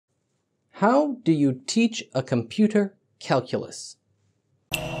How do you teach a computer calculus?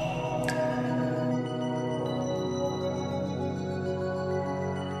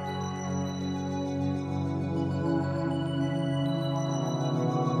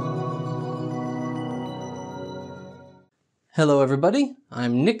 Hello everybody,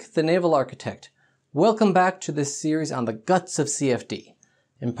 I'm Nick the Naval Architect. Welcome back to this series on the guts of CFD.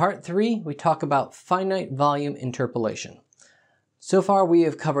 In part 3, we talk about finite volume interpolation. So far we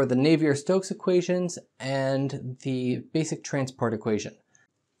have covered the Navier-Stokes equations and the basic transport equation.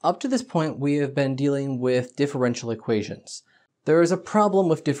 Up to this point we have been dealing with differential equations. There is a problem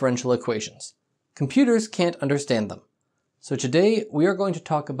with differential equations. Computers can't understand them. So today we are going to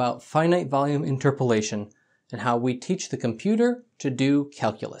talk about finite volume interpolation and how we teach the computer to do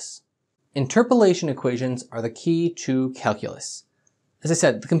calculus. Interpolation equations are the key to calculus. As I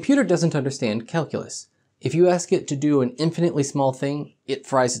said, the computer doesn't understand calculus. If you ask it to do an infinitely small thing, it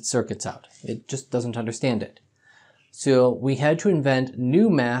fries its circuits out. It just doesn't understand it. So we had to invent new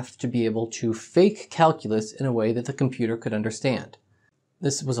math to be able to fake calculus in a way that the computer could understand.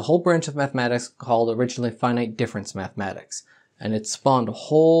 This was a whole branch of mathematics called originally finite difference mathematics, and it spawned a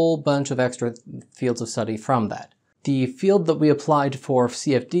whole bunch of extra fields of study from that. The field that we applied for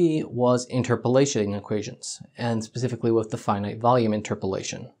CFD was interpolation equations, and specifically with the finite volume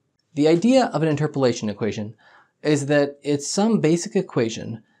interpolation. The idea of an interpolation equation is that it's some basic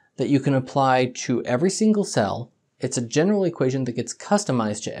equation that you can apply to every single cell. It's a general equation that gets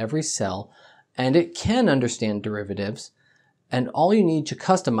customized to every cell, and it can understand derivatives, and all you need to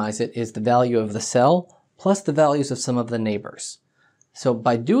customize it is the value of the cell plus the values of some of the neighbors. So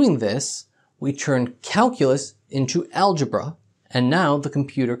by doing this, we turn calculus into algebra, and now the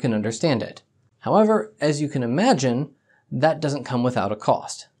computer can understand it. However, as you can imagine, that doesn't come without a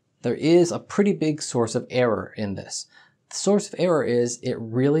cost. There is a pretty big source of error in this. The source of error is it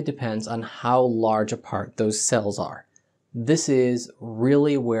really depends on how large apart those cells are. This is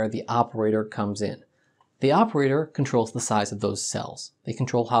really where the operator comes in. The operator controls the size of those cells. They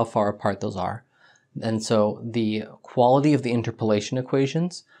control how far apart those are. And so the quality of the interpolation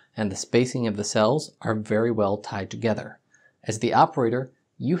equations and the spacing of the cells are very well tied together. As the operator,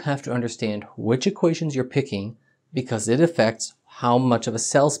 you have to understand which equations you're picking because it affects how much of a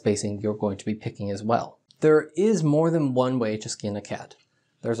cell spacing you're going to be picking as well. There is more than one way to skin a cat.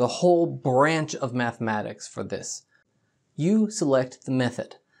 There's a whole branch of mathematics for this. You select the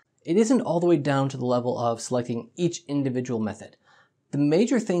method. It isn't all the way down to the level of selecting each individual method. The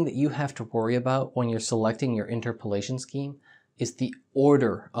major thing that you have to worry about when you're selecting your interpolation scheme is the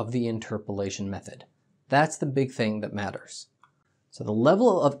order of the interpolation method. That's the big thing that matters. So the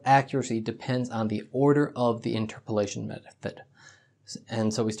level of accuracy depends on the order of the interpolation method.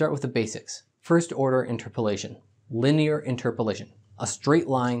 And so we start with the basics. First order interpolation, linear interpolation, a straight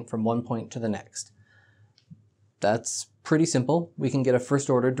line from one point to the next. That's pretty simple. We can get a first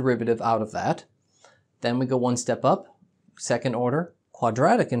order derivative out of that. Then we go one step up, second order,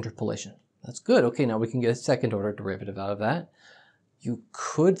 quadratic interpolation. That's good. Okay, now we can get a second order derivative out of that. You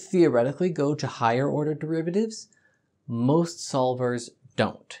could theoretically go to higher order derivatives. Most solvers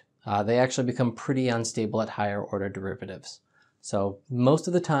don't. They actually become pretty unstable at higher order derivatives. So most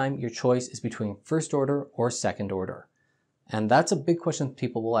of the time, your choice is between first order or second order. And that's a big question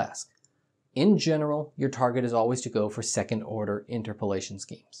people will ask. In general, your target is always to go for second order interpolation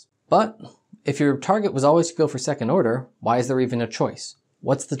schemes. But if your target was always to go for second order, why is there even a choice?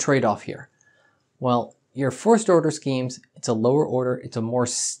 What's the trade-off here? Well, your first order schemes, it's a lower order, it's a more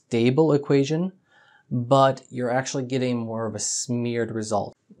stable equation, but you're actually getting more of a smeared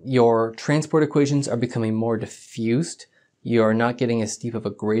result. Your transport equations are becoming more diffused. You're not getting as steep of a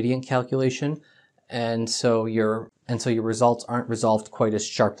gradient calculation, and so your results aren't resolved quite as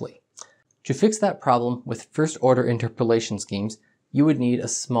sharply. To fix that problem with first order interpolation schemes, you would need a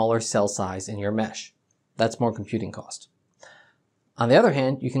smaller cell size in your mesh. That's more computing cost. On the other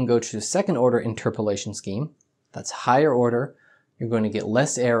hand, you can go to a second order interpolation scheme. That's higher order. You're going to get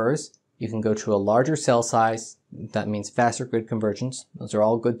less errors. You can go to a larger cell size. That means faster grid convergence. Those are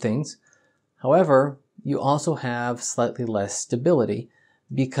all good things. However, you also have slightly less stability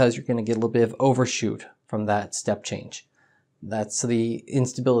because you're going to get a little bit of overshoot from that step change. That's the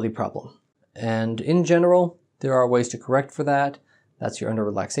instability problem. And in general, there are ways to correct for that. That's your under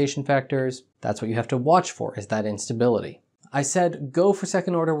relaxation factors. That's what you have to watch for, is that instability. I said go for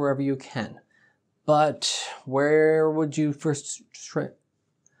second order wherever you can, but where would you first try?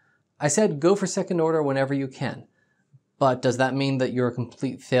 I said go for second order whenever you can, but does that mean that you're a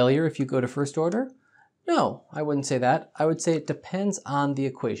complete failure if you go to first order? No, I wouldn't say that. I would say it depends on the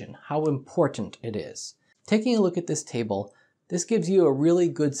equation, how important it is. Taking a look at this table, This gives you a really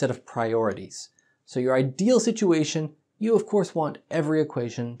good set of priorities. So your ideal situation, you of course want every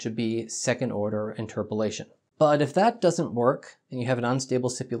equation to be second order interpolation. But if that doesn't work and you have an unstable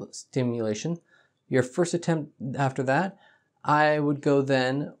simulation, your first attempt after that, I would go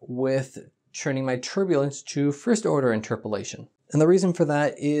then with turning my turbulence to first order interpolation. And the reason for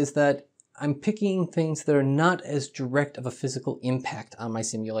that is that I'm picking things that are not as direct of a physical impact on my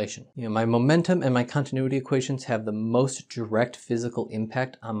simulation. My momentum and my continuity equations have the most direct physical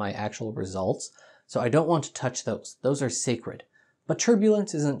impact on my actual results, so I don't want to touch those. Those are sacred. But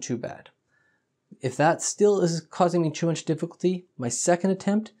turbulence isn't too bad. If that still is causing me too much difficulty, my second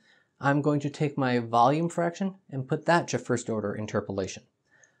attempt, I'm going to take my volume fraction and put that to first order interpolation.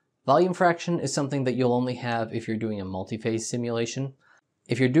 Volume fraction is something that you'll only have if you're doing a multi-phase simulation.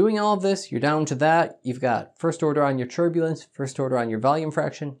 If you're doing all of this, you're down to that, you've got first order on your turbulence, first order on your volume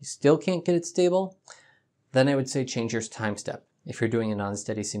fraction, you still can't get it stable, then I would say change your time step if you're doing a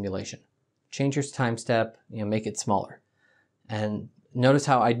non-steady simulation. Change your time step, make it smaller. And notice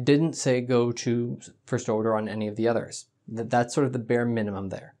how I didn't say go to first order on any of the others. That's sort of the bare minimum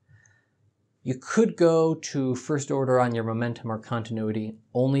there. You could go to first order on your momentum or continuity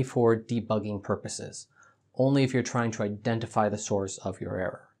only for debugging purposes. Only if you're trying to identify the source of your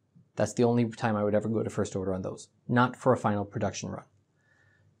error. That's the only time I would ever go to first order on those, not for a final production run.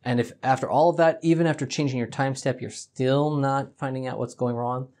 And if after all of that, even after changing your time step, you're still not finding out what's going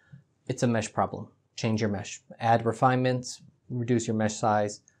wrong, it's a mesh problem. Change your mesh. Add refinements, reduce your mesh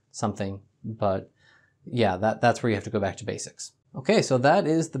size, something. But yeah, that's where you have to go back to basics. Okay, so that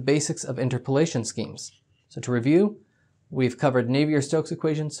is the basics of interpolation schemes. So to review, we've covered Navier-Stokes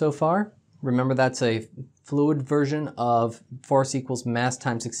equations so far. Remember, that's a fluid version of force equals mass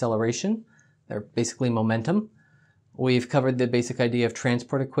times acceleration. They're basically momentum. We've covered the basic idea of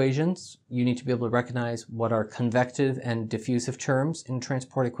transport equations. You need to be able to recognize what are convective and diffusive terms in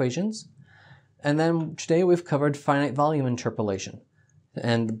transport equations. And then today we've covered finite volume interpolation.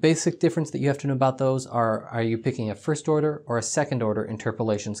 And the basic difference that you have to know about those are you picking a first order or a second order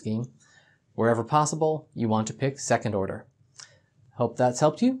interpolation scheme? Wherever possible, you want to pick second order. Hope that's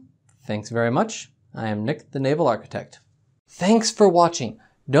helped you. Thanks very much. I am Nick, the Naval Architect. Thanks for watching.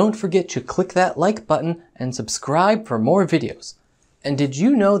 Don't forget to click that like button and subscribe for more videos. And did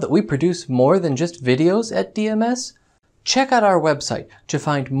you know that we produce more than just videos at DMS? Check out our website to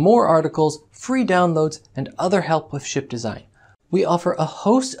find more articles, free downloads, and other help with ship design. We offer a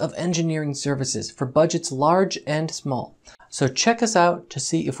host of engineering services for budgets large and small. So check us out to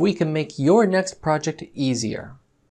see if we can make your next project easier.